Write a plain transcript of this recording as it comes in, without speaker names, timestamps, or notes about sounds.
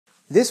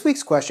This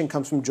week's question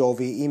comes from Joel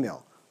via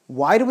email.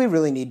 Why do we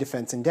really need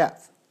defense in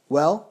depth?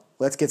 Well,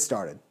 let's get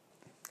started.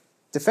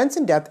 Defense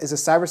in depth is a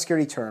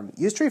cybersecurity term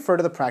used to refer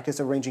to the practice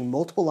of arranging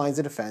multiple lines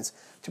of defense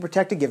to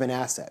protect a given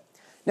asset.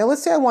 Now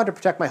let's say I want to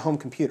protect my home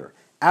computer.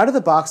 Out of the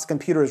box, the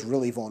computer is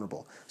really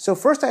vulnerable. So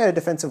first I add a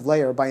defensive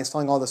layer by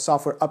installing all the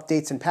software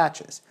updates and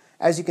patches.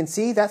 As you can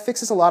see, that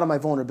fixes a lot of my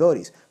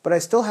vulnerabilities, but I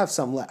still have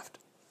some left.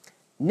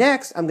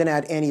 Next, I'm going to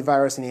add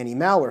antivirus and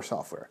anti-malware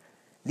software.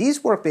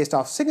 These work based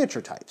off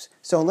signature types,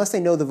 so unless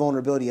they know the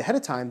vulnerability ahead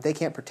of time, they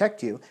can't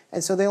protect you,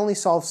 and so they only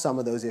solve some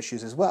of those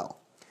issues as well.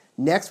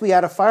 Next, we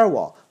add a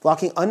firewall,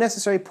 blocking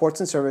unnecessary ports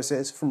and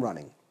services from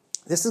running.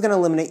 This is going to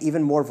eliminate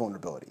even more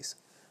vulnerabilities.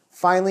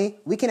 Finally,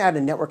 we can add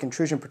a network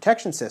intrusion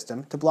protection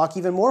system to block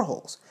even more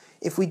holes.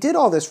 If we did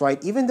all this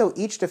right, even though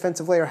each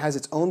defensive layer has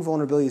its own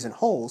vulnerabilities and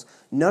holes,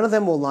 none of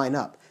them will line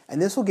up,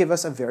 and this will give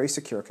us a very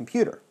secure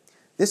computer.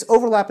 This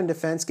overlap in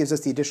defense gives us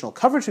the additional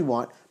coverage we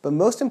want, but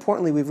most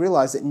importantly, we've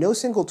realized that no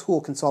single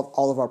tool can solve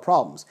all of our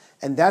problems,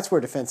 and that's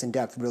where defense in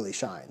depth really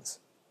shines.